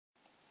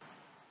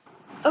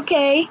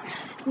Okay,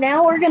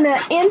 now we're gonna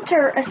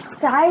enter a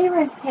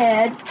Siren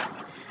Head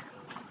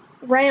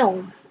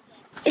realm.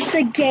 It's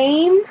a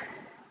game,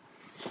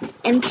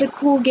 and it's a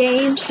cool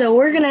game,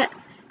 so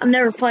I've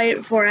never played it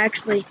before,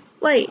 actually.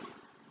 Wait.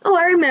 Oh,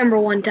 I remember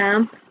one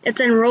time. It's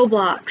in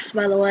Roblox,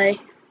 by the way.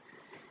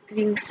 As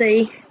you can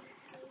see.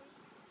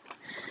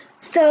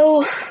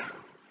 So,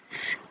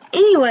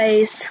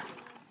 anyways,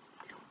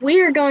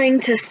 we are going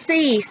to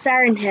see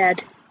Siren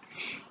Head.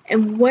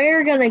 And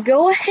we're gonna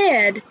go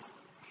ahead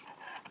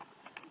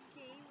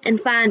and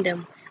find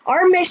him.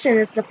 Our mission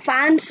is to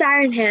find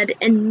Siren Head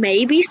and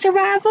maybe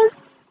survive him?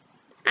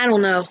 I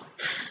don't know.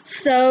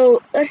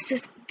 So, let's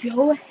just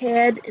go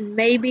ahead and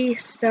maybe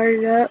start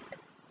it up.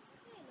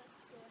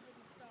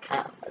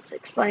 Let's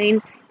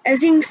explain.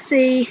 As you can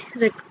see,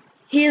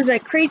 he is a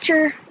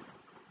creature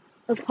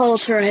with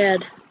poles for a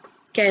head.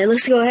 Okay,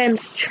 let's go ahead and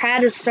try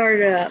to start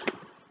it up.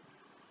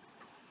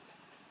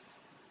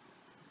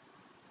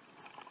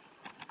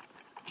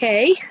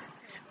 Okay,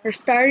 we're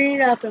starting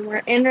it up and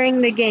we're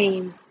entering the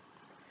game.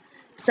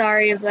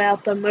 Sorry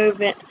about the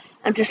movement.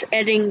 I'm just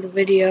editing the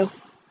video.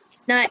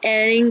 Not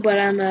editing, but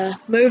I'm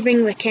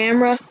moving the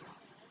camera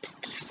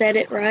to set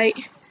it right.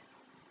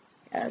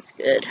 Yeah, that's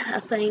good,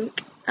 I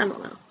think. I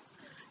don't know.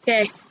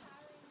 Okay.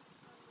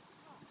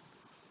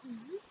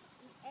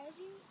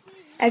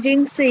 As you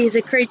can see, he's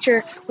a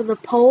creature with a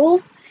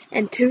pole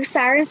and 2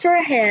 sirens for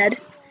a head,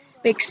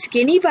 big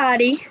skinny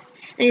body,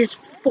 and he's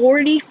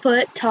 40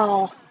 foot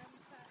tall.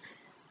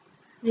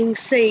 You can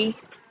see,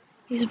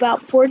 he's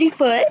about 40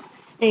 foot, and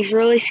he's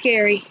really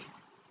scary.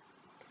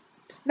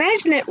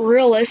 Imagine it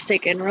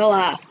realistic in real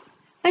life.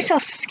 Imagine how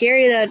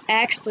scary that would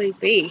actually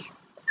be.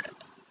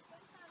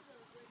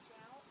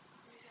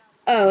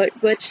 Oh, it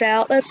glitched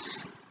out.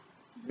 That's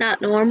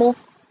not normal.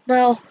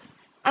 Well,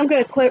 I'm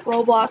gonna quit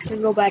Roblox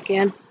and go back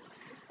in.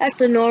 That's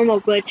the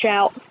normal glitch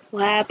out.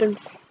 What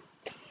happens?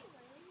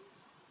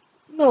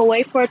 I'm gonna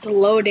wait for it to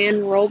load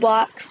in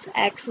Roblox,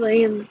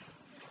 actually, and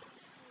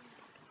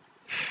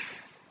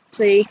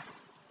see.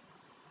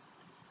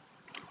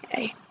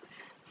 Okay,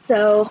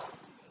 so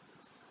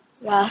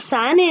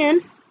sign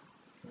in.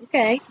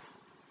 Okay,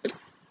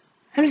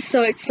 I'm just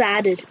so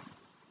excited,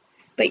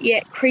 but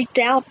yet creeped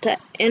out to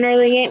enter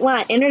the game.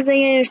 Why? Enter the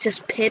game is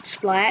just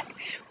pitch black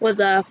with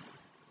a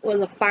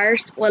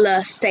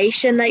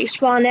station that you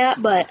spawn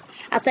at, but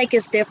I think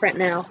it's different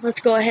now.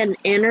 Let's go ahead and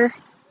enter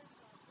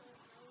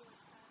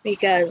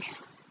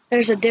because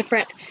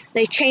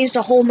they changed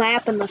the whole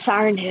map in the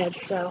Siren Head,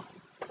 so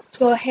let's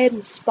go ahead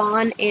and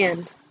spawn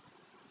in.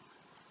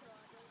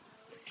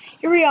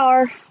 Here we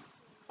are,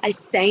 I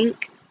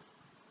think.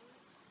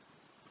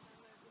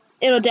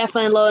 It'll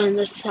definitely load in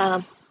this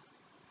time.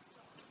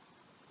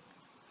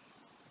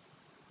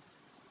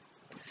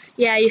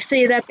 Yeah, you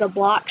see that the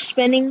block's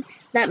spinning?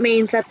 That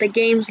means that the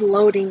game's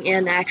loading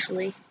in,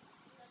 actually.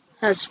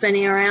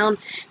 Spinning around.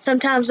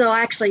 Sometimes it'll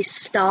actually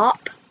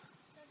stop.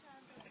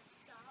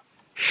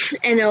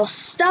 And it'll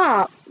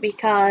stop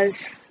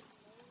because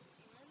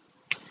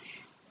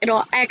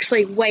it'll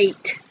actually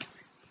wait.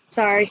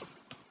 Sorry.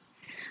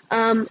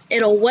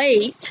 It'll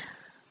wait.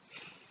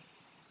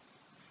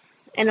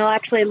 And it'll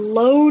actually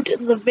load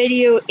the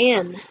video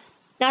in.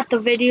 Not the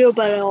video,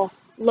 but it'll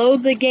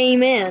load the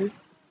game in.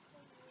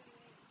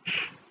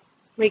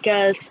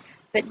 Because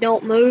if it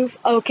don't move,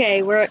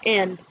 okay, we're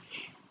in.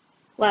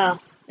 Wow,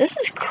 this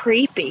is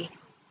creepy.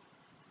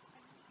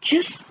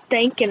 Just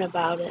thinking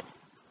about it.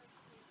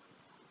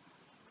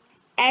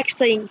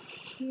 Actually,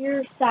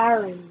 hear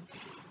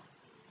sirens.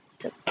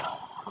 To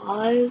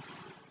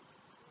pause.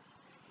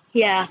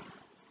 Yeah.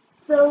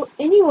 So,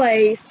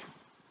 anyways,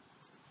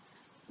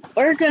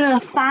 we're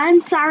gonna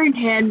find Siren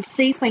Head and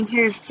see if we can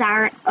hear a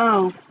siren.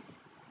 Oh,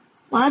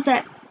 why is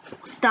that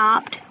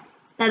stopped?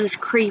 That is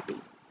creepy.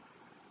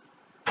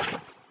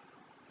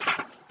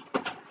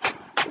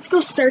 Let's go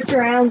search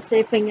around and see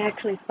if we can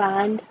actually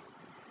find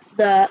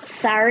the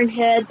Siren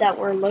Head that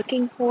we're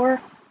looking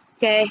for.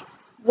 Okay.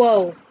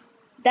 Whoa.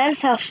 That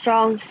is how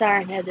strong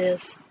Siren Head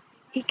is.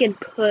 He can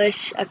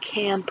push a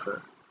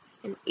camper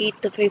and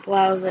eat the people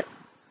out of it.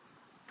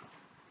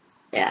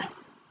 Yeah.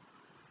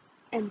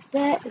 And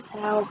that is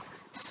how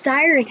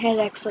Siren Head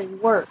actually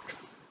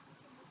works.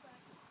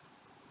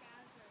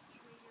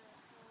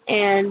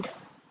 And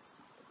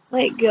the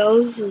way it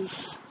goes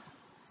is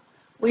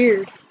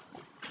weird.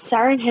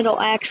 Siren Head will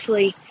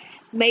actually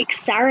make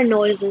siren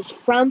noises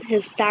from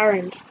his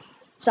sirens.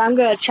 So I'm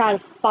going to try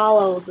to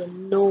follow the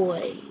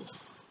noise.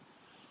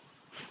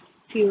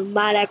 You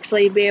might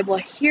actually be able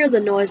to hear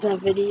the noise in a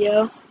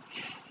video.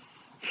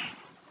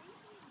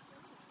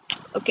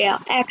 Okay,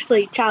 I'll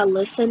actually try to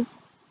listen.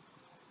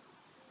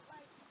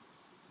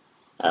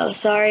 Oh,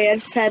 sorry, I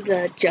just had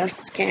to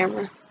adjust the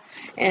camera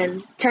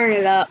and turn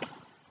it up.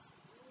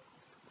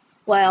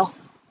 Well,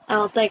 I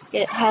don't think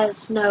it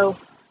has no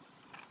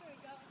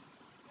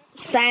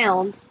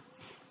sound.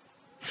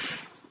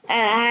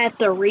 And I have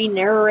to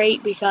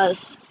re-narrate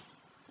because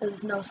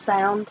there's no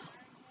sound.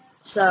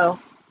 So,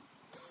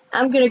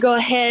 I'm going to go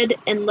ahead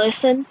and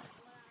listen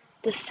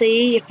to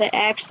see if it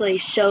actually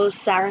shows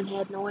Siren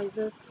Head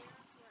noises.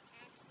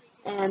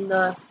 and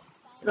it'll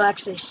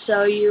actually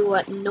show you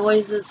what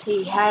noises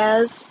he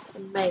has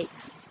and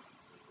makes.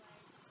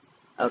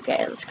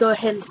 Okay, let's go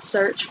ahead and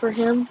search for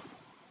him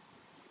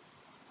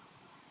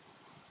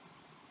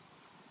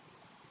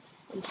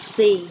and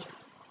see.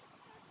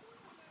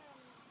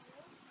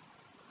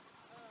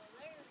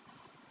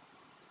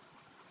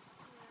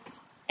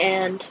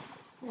 And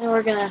now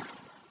we're gonna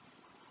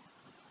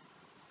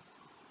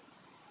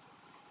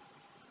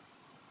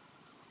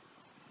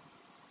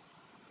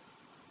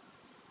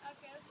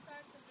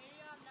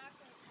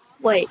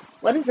wait,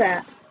 what is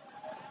that?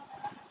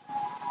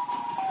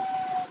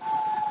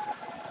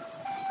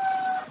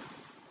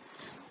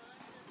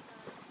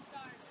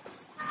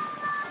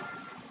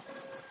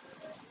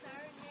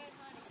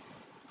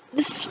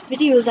 This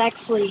video is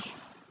actually,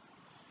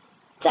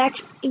 you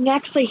can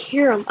actually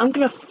hear him. I'm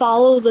gonna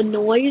follow the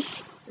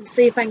noise and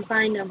see if I can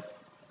find him.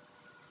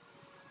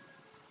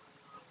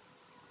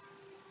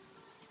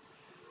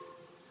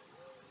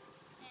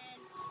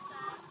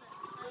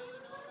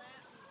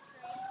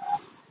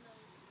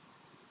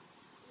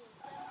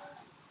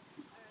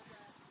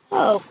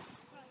 Oh,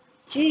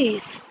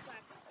 jeez.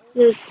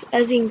 This,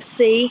 as you can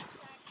see,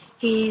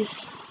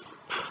 he's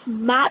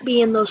might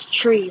be in those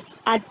trees.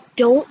 I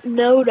don't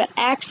know to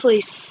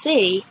actually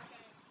see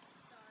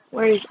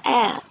where he's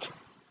at.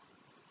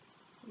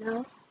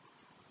 No.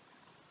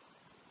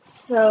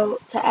 So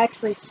to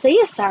actually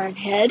see a Siren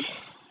Head,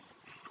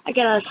 I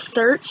gotta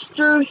search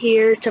through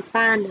here to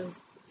find him.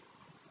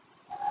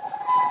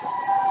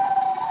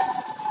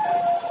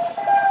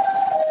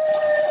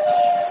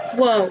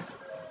 Whoa.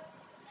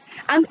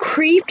 I'm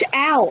creeped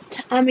out.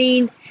 I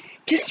mean,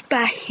 just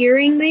by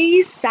hearing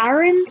these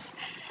sirens,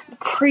 I'm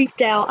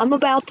creeped out. I'm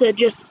about to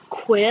just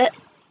quit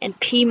and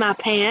pee my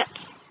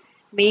pants.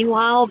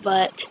 Meanwhile,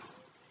 but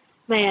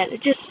man,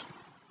 it's just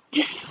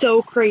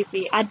so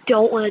creepy. I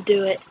don't want to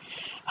do it.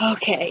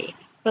 Okay,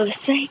 for the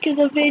sake of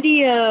the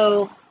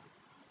video,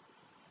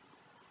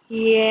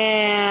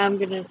 yeah, I'm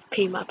gonna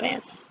pee my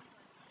pants.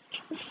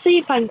 Let's see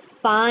if I can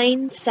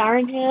find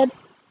Siren Head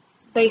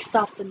based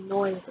off the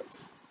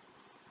noises.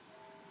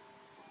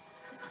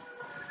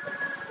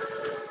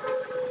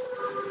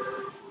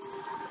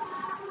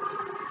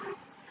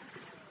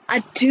 I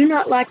do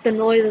not like the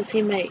noises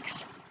he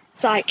makes.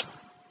 It's like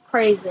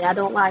crazy. I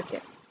don't like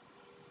it.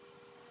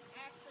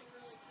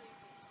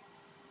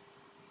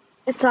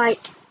 It's like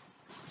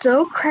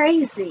so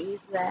crazy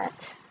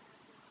that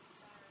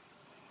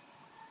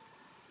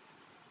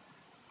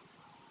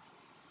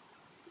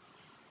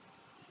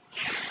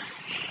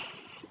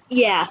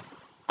yeah,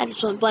 I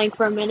just went blank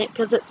for a minute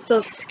because it's so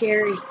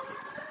scary.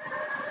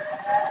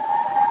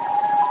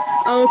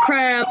 Oh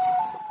crap.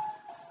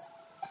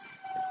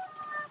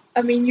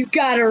 I mean, you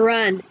gotta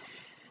run,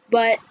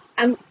 but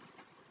I'm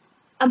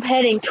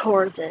heading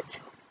towards it.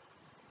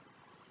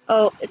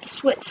 Oh, it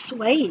switched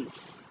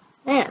ways.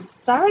 Man,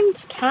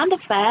 Siren's kind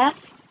of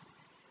fast.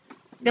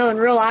 No, in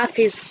real life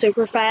he's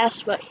super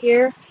fast, but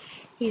here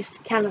he's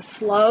kind of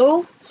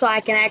slow, so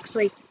I can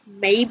actually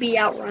maybe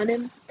outrun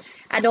him.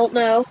 I don't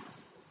know.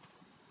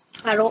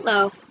 I don't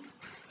know.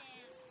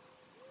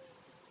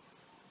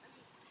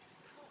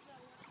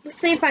 Let's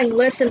see if I can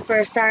listen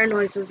for siren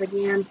noises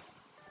again.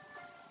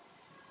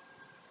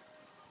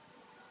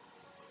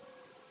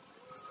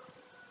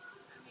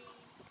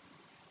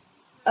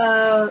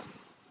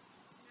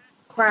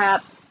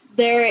 Crap.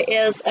 There it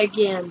is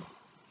again.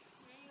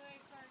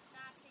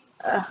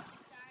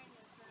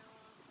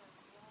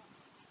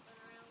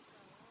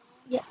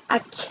 Yeah, I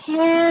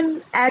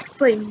can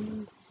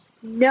actually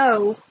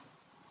know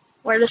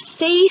where to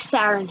see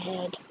Siren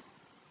Head.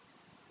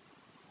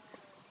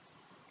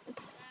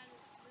 Let's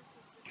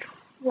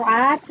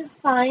try to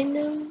find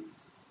him.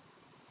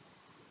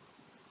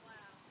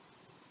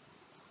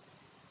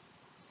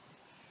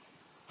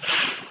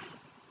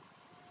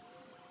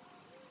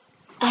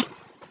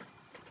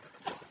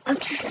 I'm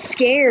just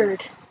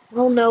scared. I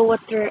don't know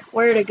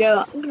where to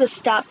go. I'm gonna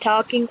stop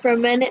talking for a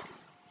minute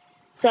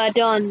so I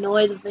don't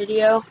annoy the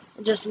video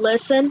and just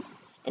listen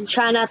and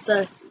try not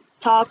to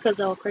talk because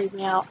it'll creep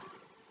me out.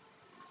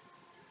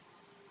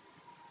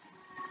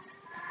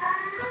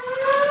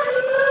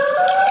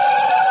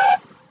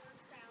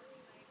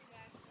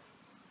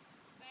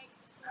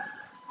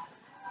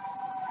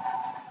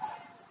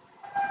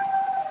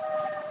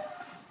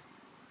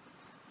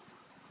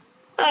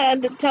 I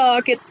had to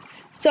talk. It's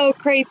so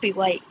creepy.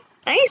 Wait,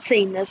 I ain't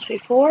seen this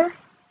before.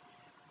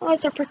 Oh,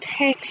 it's a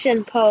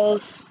protection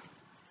post.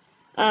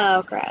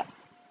 Oh, crap.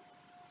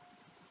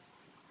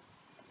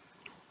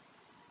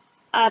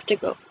 I have to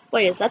go.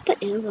 Wait, is that the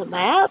end of the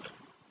map?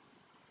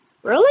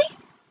 Really?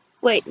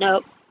 Wait,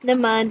 nope. Never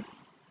mind.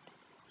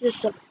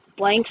 Just a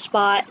blank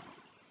spot.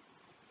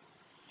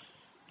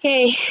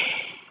 Okay.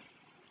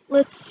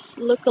 Let's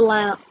look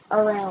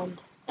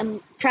around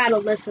and try to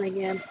listen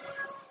again.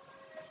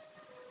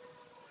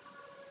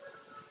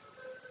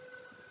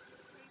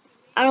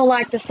 I don't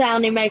like the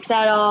sound he makes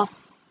at all.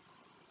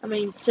 I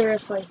mean,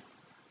 seriously.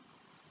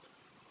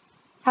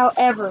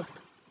 However,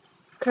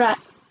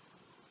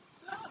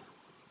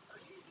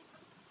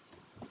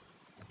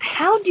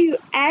 How do you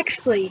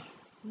actually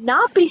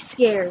not be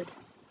scared?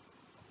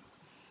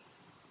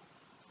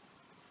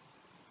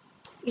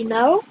 You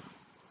know?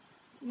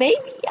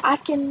 Maybe I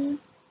can,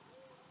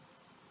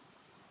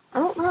 I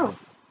don't know.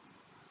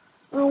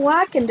 I don't know what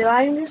I can do.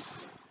 I can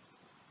just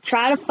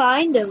try to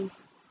find him.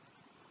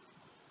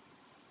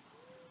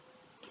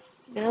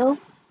 You know?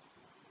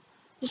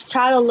 Just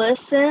try to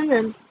listen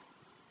and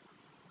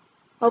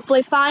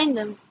hopefully find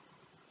him.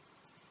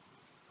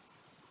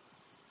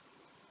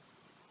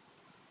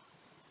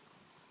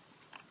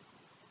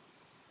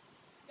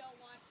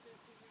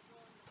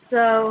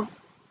 So,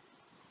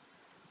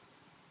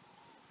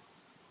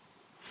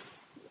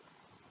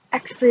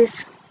 actually,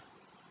 it's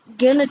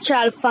gonna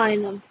try to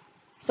find him.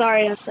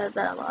 Sorry I said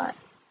that a lot.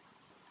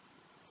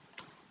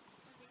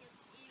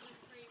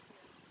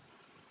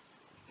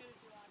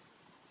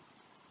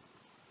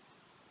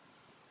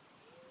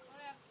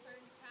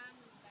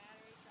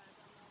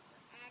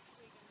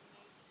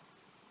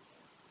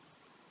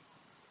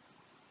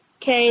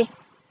 Okay,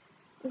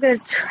 I'm gonna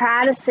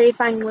try to see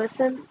if I can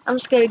listen. I'm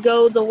just gonna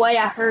go the way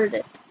I heard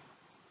it.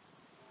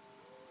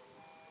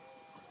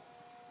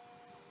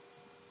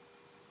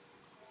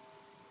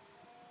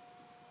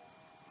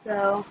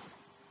 So,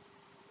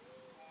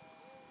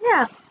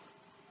 yeah.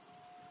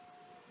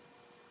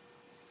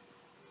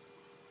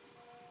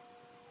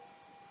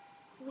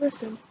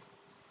 Listen.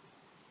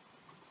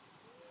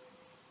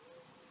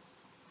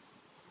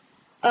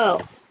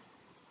 Oh,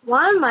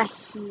 why am I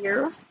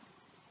here?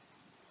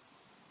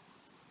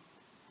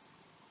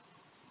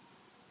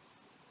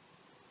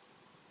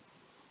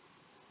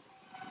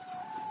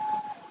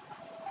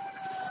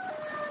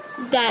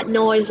 That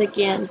noise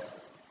again.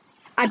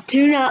 I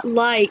do not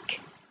like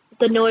what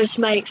the noise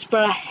makes,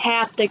 but I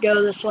have to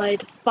go this way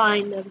to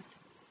find them.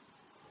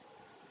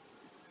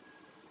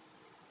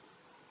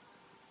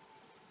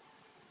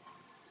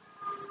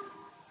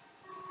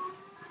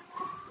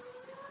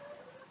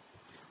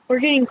 We're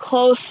getting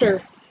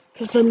closer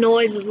because the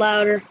noise is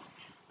louder.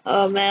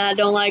 Oh man, I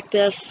don't like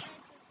this.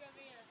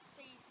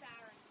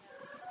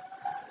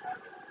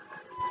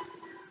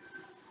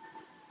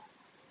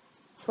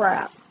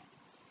 Crap.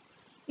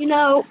 You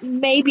know,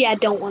 maybe I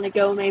don't want to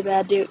go, maybe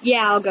I do.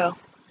 Yeah, I'll go.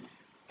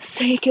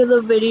 Sake of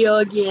the video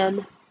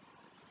again.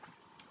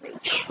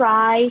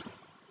 Try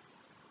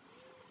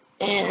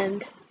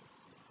and,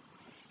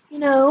 you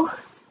know,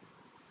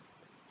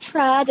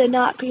 try to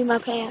not pee my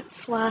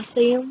pants when I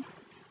see them.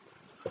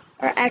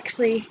 Or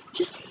actually,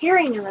 just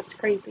hearing them, that's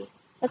creepy.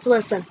 Let's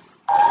listen.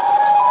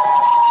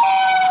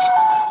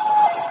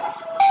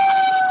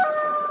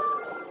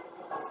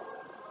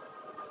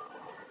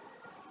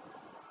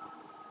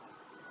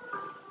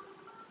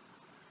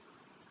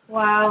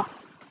 Wow.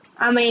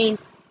 I mean,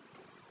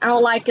 I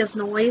don't like his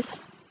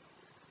noise,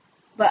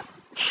 but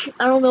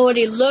I don't know what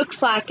he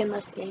looks like in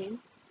this game.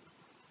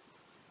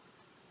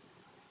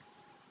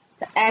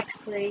 To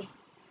actually,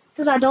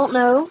 because I don't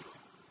know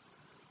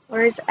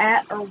where he's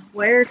at or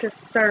where to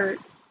search.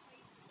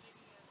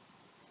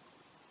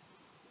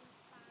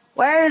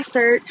 Where to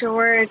search or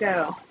where to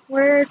go.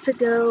 Where to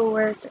go,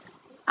 where to...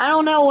 I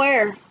don't know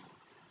where.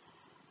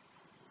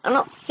 I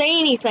don't see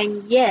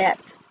anything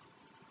yet.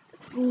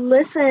 Let's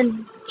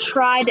listen,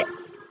 try to...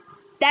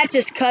 That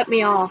just cut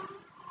me off.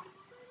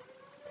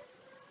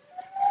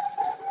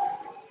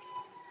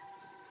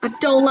 I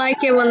don't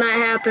like it when that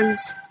happens.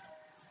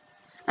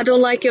 I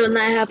don't like it when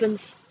that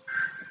happens.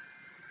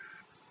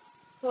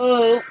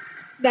 Oh,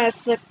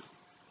 that's the...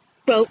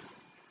 Well,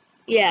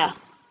 yeah.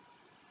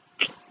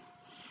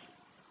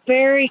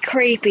 Very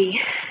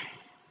creepy.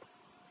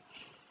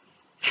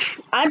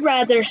 I'd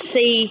rather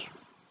see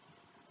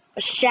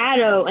a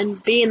shadow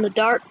and be in the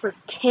dark for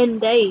 10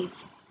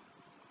 days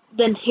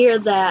than hear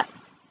that.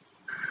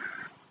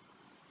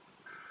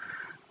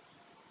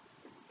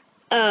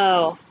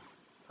 Oh,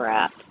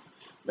 crap.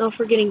 No, if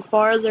we're getting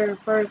farther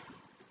and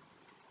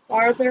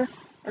farther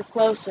or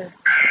closer.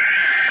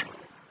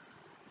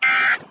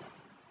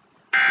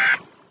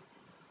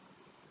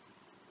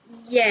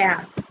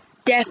 Yeah,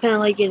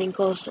 definitely getting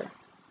closer.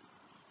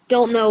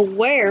 Don't know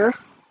where,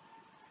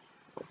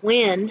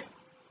 when,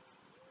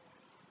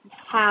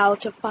 how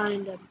to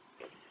find them,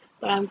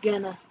 but I'm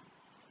gonna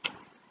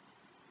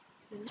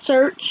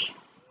search,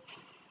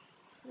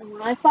 and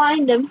when I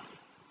find them,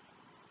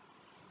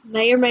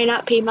 may or may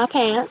not pee my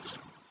pants,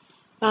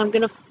 but I'm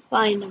gonna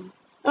find them.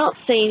 I don't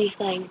see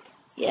anything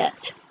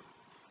yet.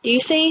 Do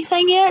you see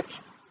anything yet?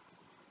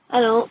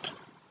 I don't.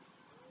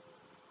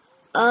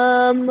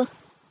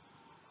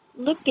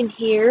 Looking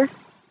here.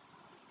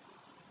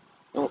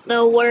 Don't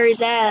know where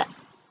he's at.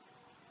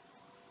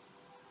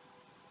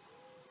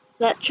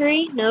 That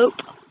tree?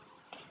 Nope.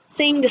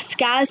 Seeing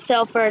disguise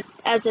self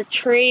as a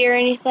tree or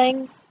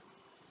anything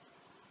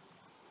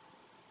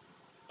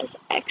is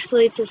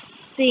actually to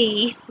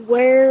see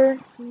where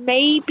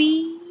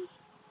maybe.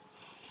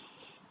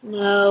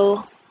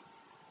 No.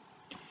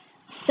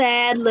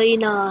 Sadly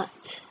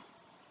not.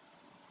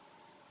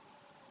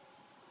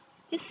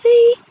 You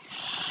see,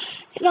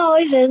 it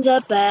always ends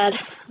up bad.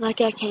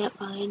 Like I can't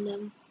find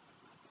him.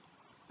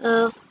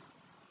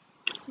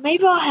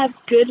 Maybe I'll have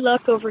good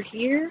luck over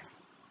here.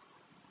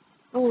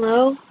 I don't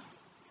know.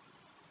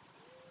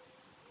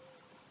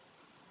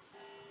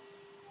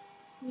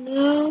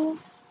 No.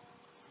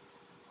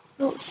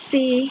 Don't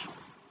see.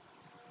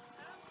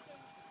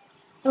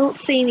 I don't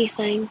see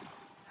anything.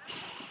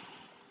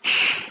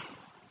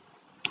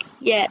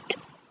 Yet.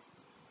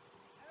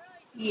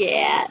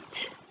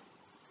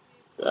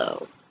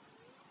 Though.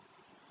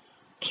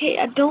 Okay,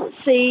 I don't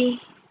see.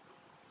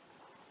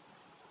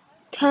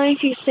 Tell me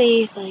if you see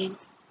anything.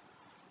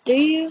 Do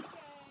you?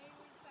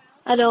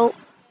 I don't.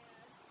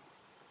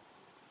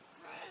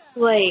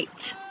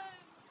 Wait.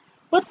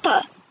 What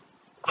the?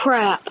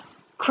 Crap.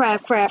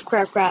 Crap.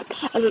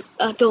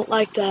 I don't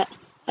like that.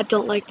 I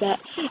don't like that.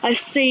 I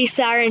see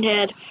Siren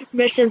Head.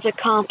 Mission's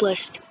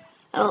accomplished.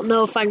 I don't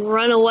know if I can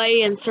run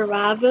away and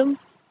survive him.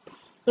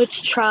 Let's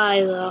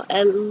try though,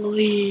 at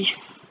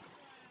least.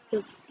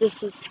 Because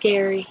this is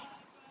scary.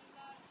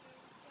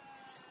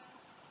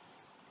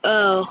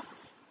 Oh.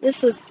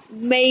 This is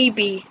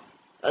maybe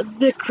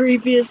the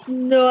creepiest.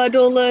 No, I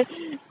don't like.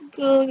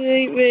 Don't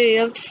hate me.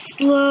 I'm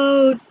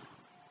slow.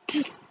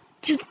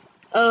 Just.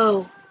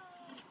 Oh.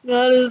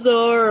 Not his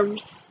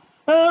arms.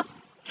 Oh.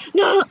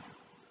 No.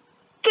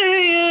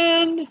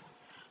 Dan.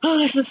 Oh,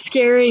 this is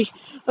scary.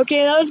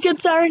 Okay, that was a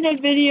good Siren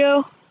Head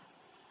video.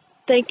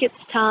 Think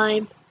it's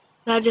time.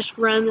 And I just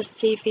run this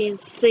TV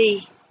and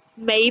see.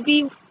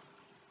 Maybe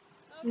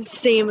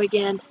see him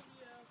again.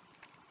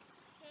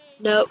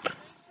 Nope.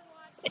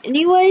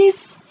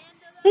 Anyways,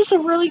 this is a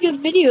really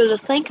good video to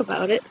think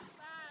about it.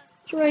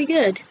 It's really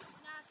good.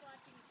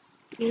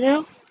 You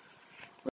know?